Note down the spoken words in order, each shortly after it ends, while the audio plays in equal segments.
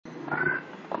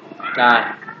Rồi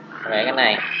vẽ cái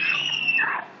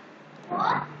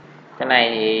này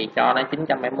thì cho nó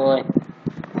 970.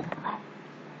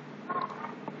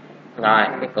 Rồi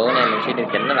cái cửa này mình sẽ điều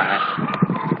chỉnh nó lại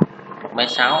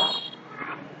 1m6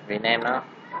 Việt Nam nó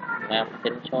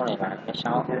chỉnh số này lại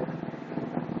 1m6.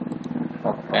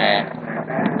 Ok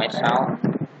 1m6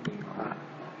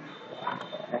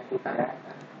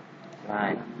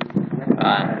 rồi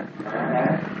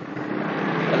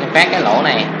mình phát cái lỗ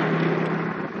này,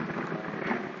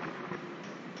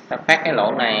 phát cái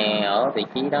lỗ này ở vị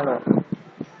trí đó luôn.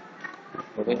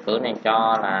 Rồi cái cửa này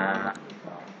cho là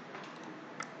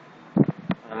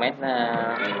mét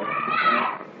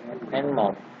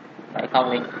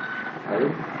 1,70 đi,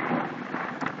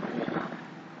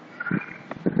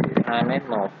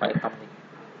 2m1,70 đi,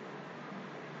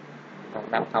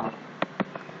 180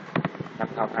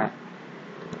 502.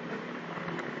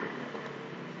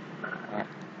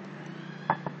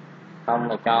 Không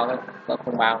là cho cái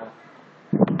khung bao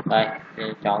đây thì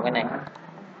chọn cái này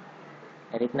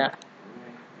edit nó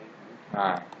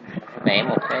rồi vẽ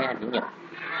một cái hình chữ nhật.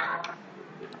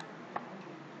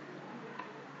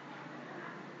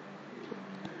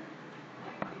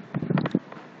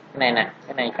 Cái này nè,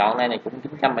 cái này chọn đây là cũng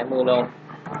 970 luôn,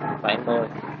 70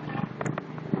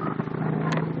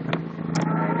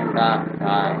 rồi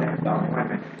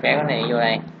kéo cái này vô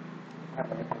đây.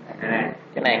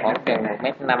 Cái này khoảng chừng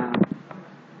 1m5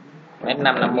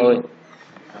 1m550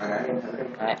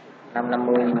 đấy,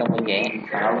 550 trong đơn giản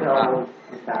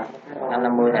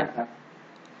 550 nè,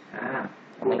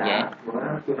 trong đơn giản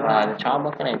rồi xóa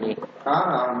bớt cái này đi,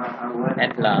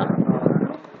 SL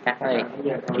cắt nó đi,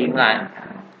 chuyển lại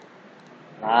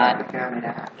rồi,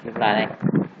 chuyển lại đây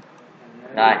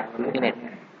rồi cái này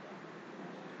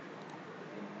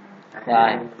rồi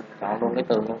chọn luôn cái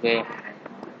tường trong kia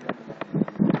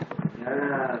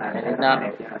edit nó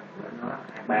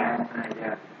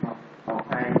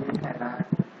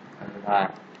rồi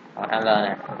còn L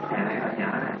nè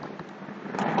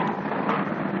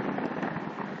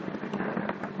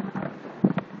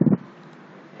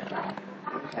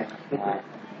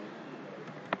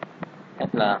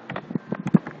SL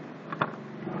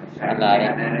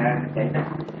đi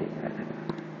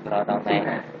rồi đầu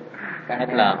này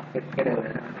SL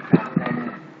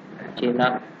chim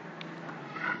đó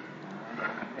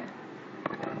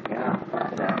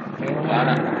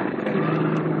đó nè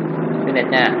cái này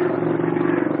nha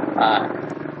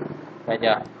bây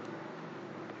giờ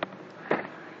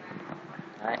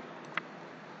đấy.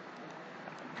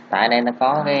 Tại đây nó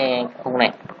có cái khung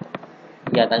này,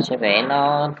 bây giờ ta sẽ vẽ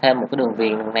nó thêm một cái đường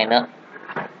viền này nữa,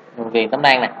 đường viền tấm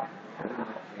đan này,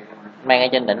 mang ở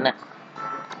trên đỉnh nè,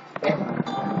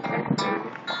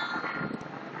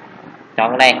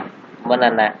 chọn cái đây bên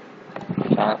này nè,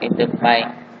 chọn cái tuyệt bay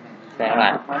xéo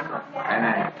lại.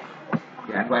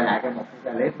 Giờ anh quay lại cho một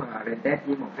cái clip test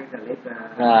với một cái clip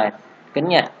rồi kính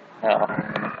nha, rồi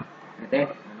test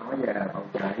nói về bầu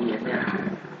trời cái gì nha.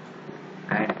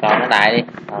 chọn nó đại đi,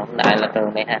 chọn nó đại là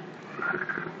tường đây ha.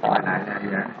 Rồi lại là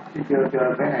dạ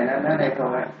chưa cái này nó đây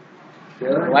thôi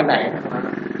quét này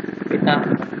kính đó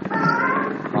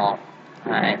 1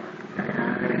 2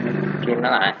 kim nó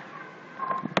lại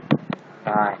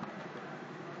rồi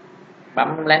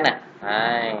bấm lát nè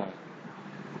đây.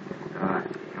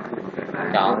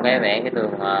 Chọn cái vẽ cái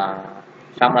tường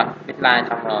xong rồi, deadline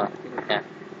xong rồi nè.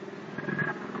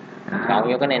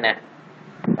 Chọn vô cái này nè,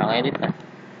 chọn edit nè,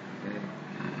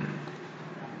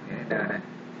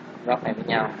 góc này với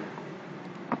nhau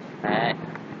đấy.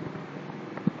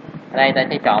 Ở đây ta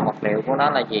sẽ chọn vật liệu của nó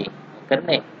là gì, kính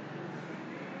đi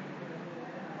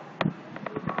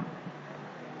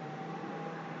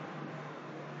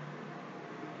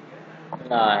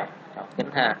rồi, chọn kính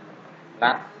ha,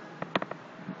 lát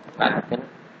kính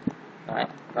đấy,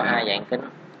 có hai dạng kính.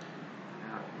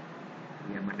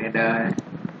 Giờ mình render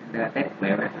test vật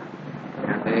liệu này,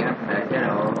 đầu tiên để chế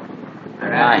độ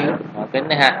rồi kính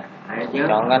đây ha,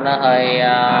 chọn cái nó hơi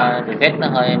effect nó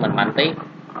hơi mạnh tí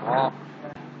đó.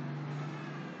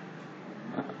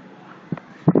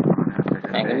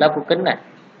 Này cái lớp của kính này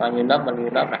bao nhiêu lớp, bao nhiêu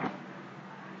lớp này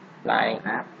lại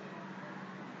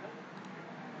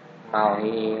màu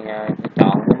thì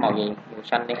chọn cái màu gì, màu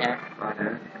xanh đi ha.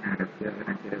 Được chưa, cái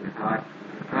này chưa được thôi.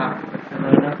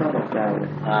 Nó có bầu trời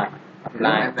rồi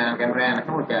Lại camera là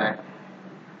có bầu trời,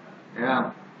 hiểu không?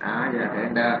 Đó, giờ để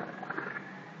render.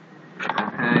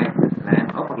 Hai là em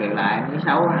ốp vật liệu lại, nếu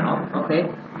xấu ốp tiếp.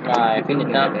 Rồi cái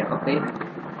nhìn đó ốp tiếp.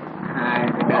 Hai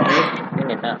render tiếp. Cái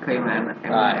nhìn đó Khi mà em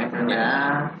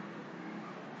đã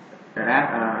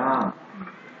ráp đúng không?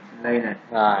 Đây nè.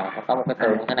 Rồi có một cái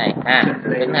tường như thế này ha,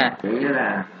 kính ha. Chỉ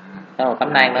là xong rồi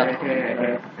tấm đan nữa,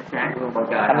 ánh sáng của bầu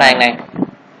trời, tấm đan này,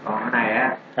 còn cái này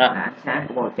á là ánh sáng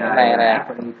của bầu trời này là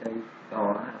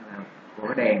của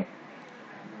cái đèn.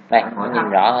 đây nó nhìn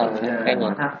rõ hơn cái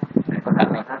nhìn thấp này, có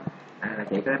thấp này, thấp này là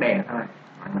chỉ có đèn thôi,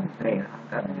 đèn không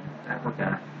cần ánh bầu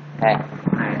trời. đây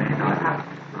Này nói thấp.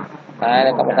 đấy,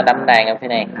 nó có một cái tấm đan ở phía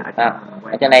này đó.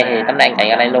 Ở trên đây thì tấm đan chạy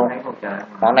ở đây luôn,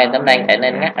 còn đây tấm đan chạy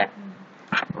lên ngắt à,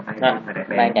 đó,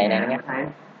 đan chạy lên ngắt.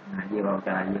 Vừa bầu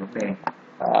trời vừa bóng đèn.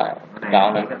 Rồi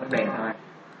chọn được bóng đèn thôi.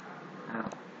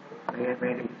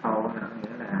 Cái đi khâu nghĩa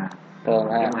là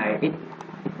thường ha, mày ít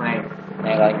mày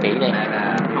này gọi chỉ đi, này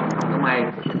là không có mây,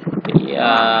 chỉ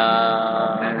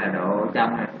đây là độ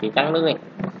trong này, chỉ trắng nước đi,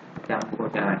 trong của bầu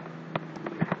trời.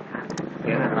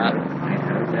 Nghĩa là đó.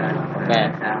 Ok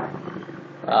sao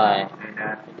rồi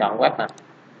chọn web nè,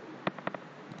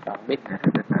 chọn bit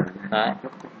đấy,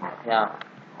 thấy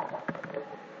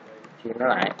chia nó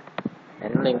lại để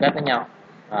nó liên kết với nhau.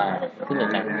 Rồi thứ nhất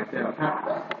này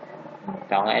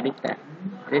chọn edit nè,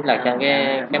 edit là trên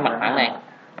cái mặt phẳng này,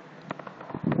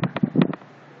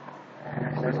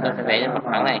 nó sẽ vẽ trên mặt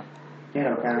phẳng này.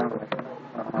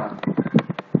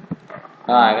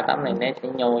 Rồi cái tấm này nó sẽ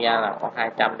nhô ra là có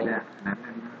 200 đi,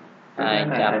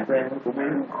 200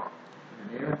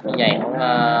 như vậy cũng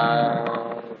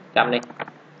 100 đi.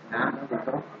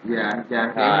 Giờ anh cho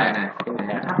cái này nè,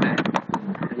 cái thấp này.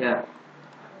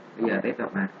 Bây giờ tiếp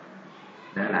tục nè,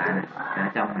 để lại nè, để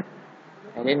trong này.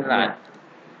 Edit lại,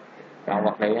 chọn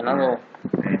vật liệu cho nó luôn.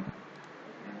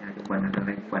 Trung bình là trung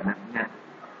bình nha.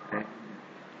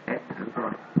 Test thử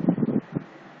coi.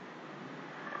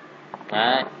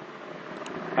 Đấy,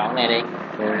 chọn này đi,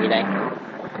 đường gì đây?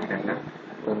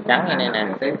 Đường trắng như này nè,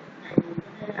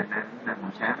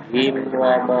 ghim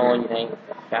mô gì đây,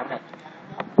 trắng này.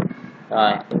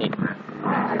 Rồi, cái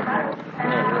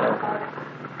này luôn.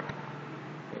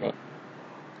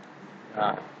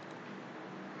 Rồi,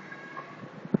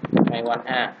 xoay quanh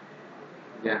ha.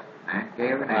 Dạ,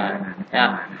 kéo cái này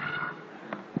nha.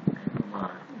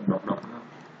 Đột không?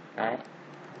 Đấy,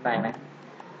 đây này.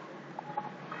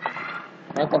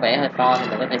 Nếu có vẻ hơi to thì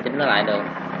mình có thể chỉnh nó lại được.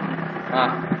 Rồi,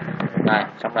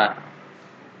 xong rồi.